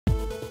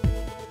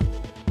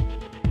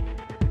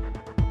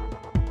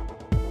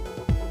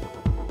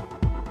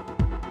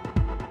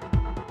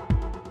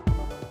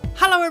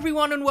Hello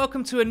everyone and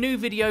welcome to a new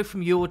video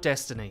from Your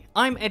Destiny.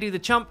 I'm Eddie the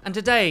Chump, and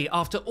today,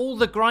 after all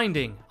the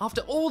grinding,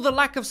 after all the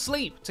lack of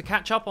sleep to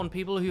catch up on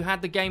people who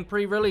had the game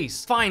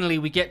pre-release, finally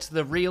we get to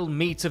the real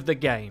meat of the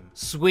game.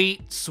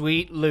 Sweet,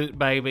 sweet loot,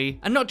 baby.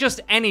 And not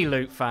just any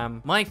loot,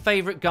 fam. My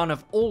favorite gun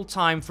of all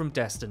time from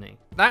Destiny.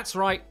 That's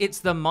right, it's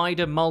the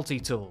MIDA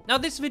multi-tool. Now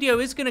this video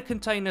is going to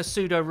contain a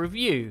pseudo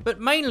review, but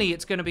mainly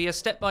it's going to be a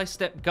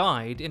step-by-step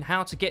guide in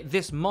how to get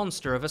this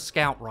monster of a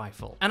scout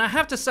rifle. And I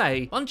have to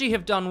say, Bungie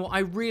have done what I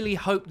really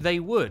hoped they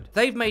would.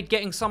 They've made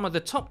getting some of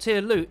the top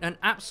tier loot an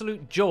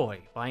absolute joy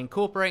by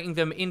incorporating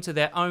them into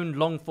their own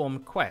long-form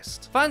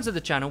quest. Fans of the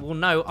channel will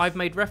know I've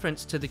made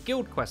reference to the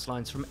guild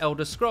questlines from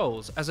Elder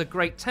Scrolls as a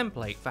great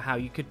template for how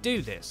you could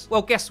do this.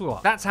 Well, guess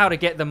what? That's how to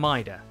get the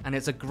MIDA, and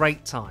it's a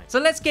great time. So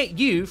let's get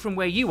you from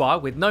where you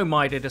are with no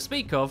MIDA to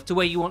speak of to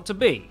where you want to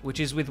be, which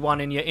is with one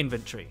in your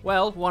inventory.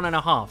 Well,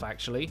 1.5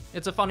 actually.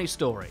 It's a funny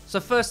story. So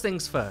first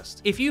things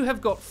first, if you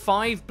have got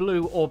 5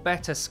 blue or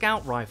better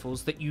scout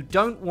rifles that you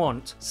don't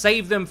want,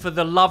 save them for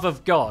the love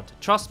of God.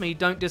 Trust me,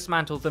 don't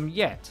dismantle them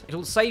yet.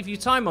 It'll save you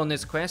time on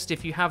this quest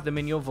if you have them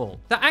in your vault.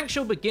 The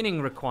actual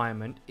beginning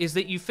requirement is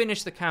that you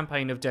finish the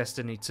campaign of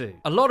Destiny 2.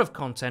 A lot of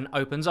content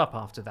opens up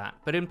after that,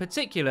 but in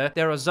particular,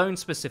 there are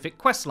zone-specific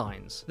quest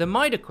lines. The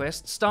MIDA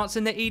quest starts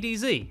in the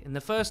EDZ, in the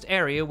first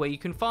area where you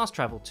can fast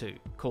travel to,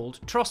 called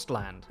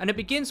Trostland, and it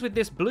begins with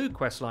this blue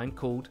questline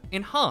called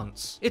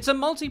Enhance. It's a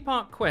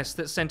multi-part quest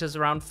that centers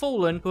around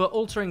Fallen who are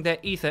altering their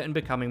ether and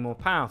becoming more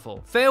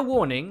powerful. Fair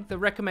warning, the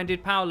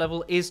recommended power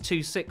level is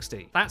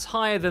 260. That's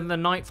higher than the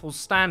Nightfall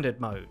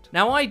standard mode.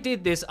 Now I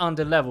did this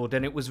under-leveled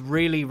and it was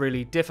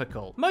really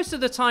difficult. Most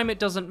of the time it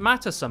doesn't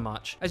matter so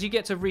much, as you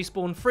get to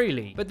respawn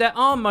freely, but there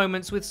are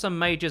moments with some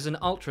majors and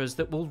ultras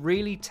that will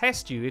really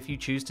test you if you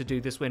choose to do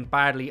this when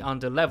badly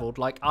under-leveled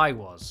like I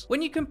was.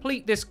 When you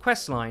complete this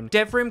questline,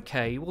 Devrim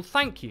K will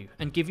thank you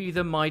and give you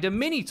the MIDA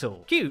mini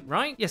tool. Cute,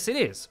 right? Yes it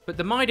is, but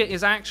the MIDA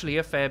is actually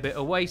a fair bit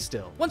away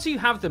still. Once you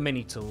have the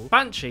mini tool,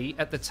 Banshee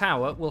at the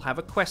tower will have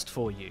a quest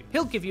for you.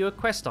 He'll give you a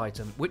quest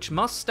item, which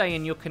must stay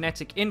in your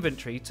kinetic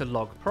inventory to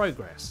log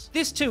progress.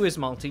 This too is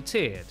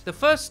multi-tiered. The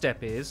first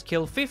step is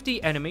kill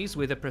 50 enemies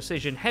with a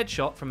precision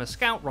headshot from a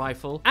scout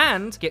rifle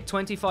and get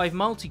 25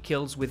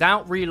 multi-kills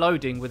without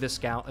reloading with a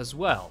scout as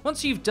well.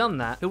 Once you've done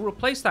that, he'll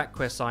replace that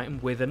quest item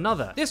with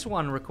another. This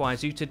one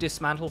requires you to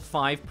dismantle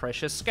 5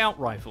 precious scout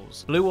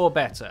rifles, blue or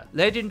better.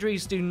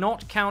 Legendaries do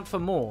not count for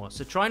more,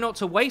 so try not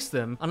to waste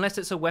them unless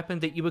it's a weapon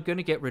that you were going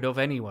to get rid of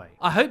anyway.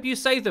 I hope you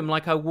save them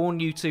like I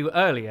warned you to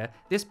earlier.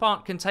 This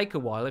part can take a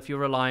while if you're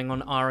relying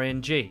on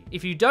RNG.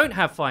 If you don't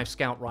have 5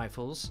 scout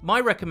rifles, my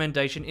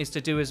recommendation is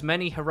to do as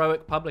many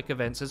heroic public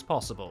events as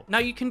possible. Now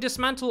you can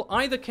dismantle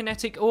either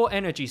kinetic or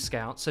energy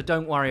scouts, so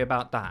don't worry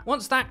about that.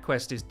 Once that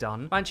quest is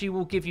done, Banshee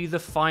will give you the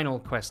final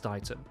quest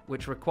item,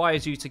 which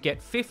requires you to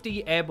get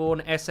 50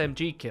 airborne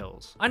SMG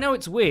kills. I know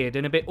it's weird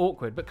and a bit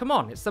awkward, but come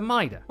on, it's the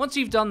MIDA. Once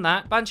you've done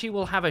that, Banshee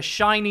will have a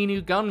shiny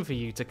new gun for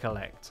you to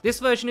collect. This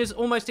version is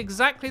almost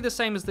exactly the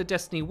same as the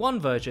Destiny 1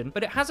 version,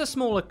 but it has a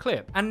smaller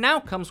clip, and now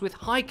comes with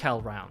high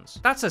cal rounds.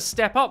 That's a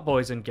step up,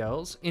 boys and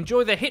girls.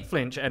 Enjoy the hit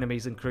flinch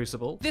enemies in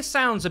Crucible. This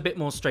sounds a bit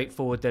more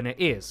straightforward than it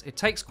is. It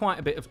takes quite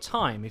a bit of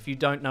time if you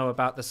don't know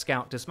about the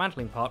scout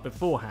dismantling part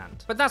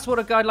beforehand. But that's what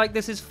a guide like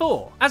this is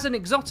for. As an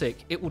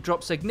exotic, it will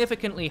drop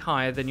significantly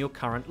higher than your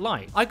current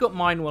light. I got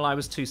mine while I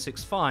was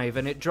 265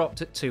 and it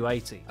dropped at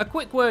 280. A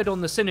quick word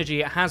on the synergy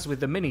it has with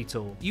the mini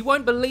tool. You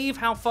won't believe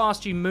how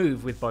fast you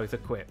move with both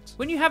equipped.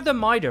 When you have the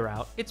MIDA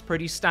out, it's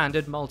pretty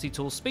standard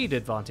multi-tool speed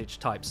advantage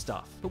type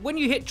stuff. But when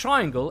you hit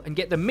triangle and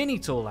get the mini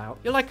tool out,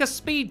 you're like a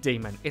speed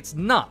demon. It's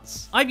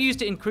nuts. I've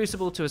used it in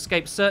Crucible to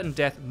escape certain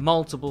death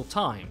multiple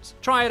times.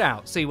 Try it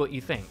out, see what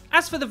you think.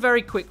 As for the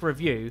very quick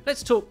review,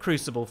 let's talk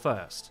Crucible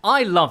first.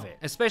 I love it,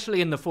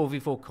 especially in the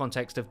 4v4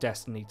 context of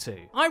Destiny 2.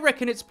 I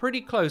reckon it's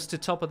pretty close to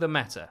top of the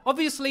meta.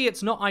 Obviously,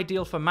 it's not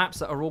ideal for maps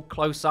that are all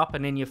close up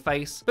and in your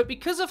face, but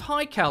because of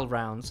high cal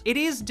rounds, it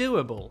is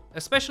doable,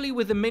 especially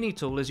with the mini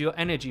tool as your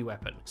energy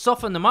weapon.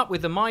 Soften them up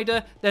with the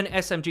MIDA, then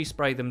SMG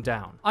spray them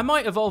down. I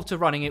might evolve to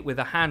running it with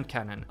a hand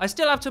cannon. I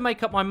still have to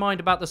make up my mind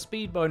about the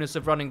speed bonus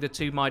of running the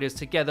two MIDAs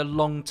together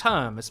long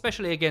term,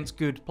 especially against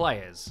good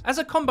players. As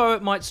a combo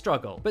it might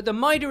struggle, but the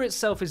MIDA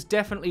itself is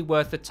definitely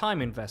worth the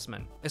time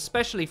investment,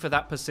 especially for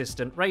that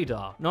persistent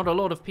radar. Not a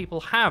lot of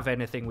people have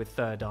anything with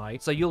third eye,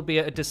 so you'll be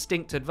at a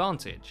distinct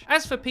advantage.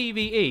 As for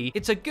PvE,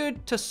 it's a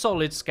good to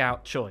solid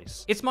scout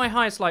choice. It's my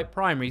highest light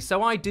primary,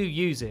 so I do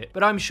use it,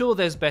 but I'm sure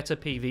there's better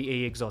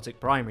PvE exotic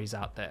primaries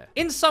out there.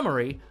 In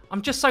summary,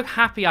 I'm just so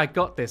happy I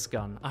got this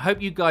gun. I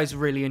hope you guys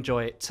really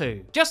enjoy it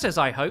too. Just as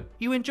I hope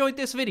you enjoyed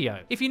this video.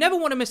 If you never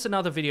want to miss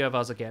another video of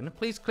us again,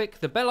 please click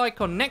the bell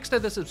icon next to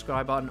the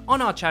subscribe button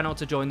on our channel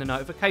to join the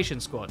notification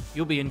squad.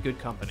 You'll be in good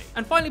company.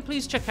 And finally,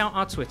 please check out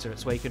our Twitter.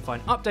 It's where you can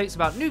find updates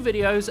about new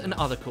videos and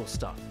other cool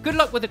stuff. Good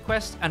luck with the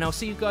quest, and I'll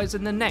see you guys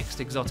in the next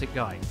exotic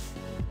guide.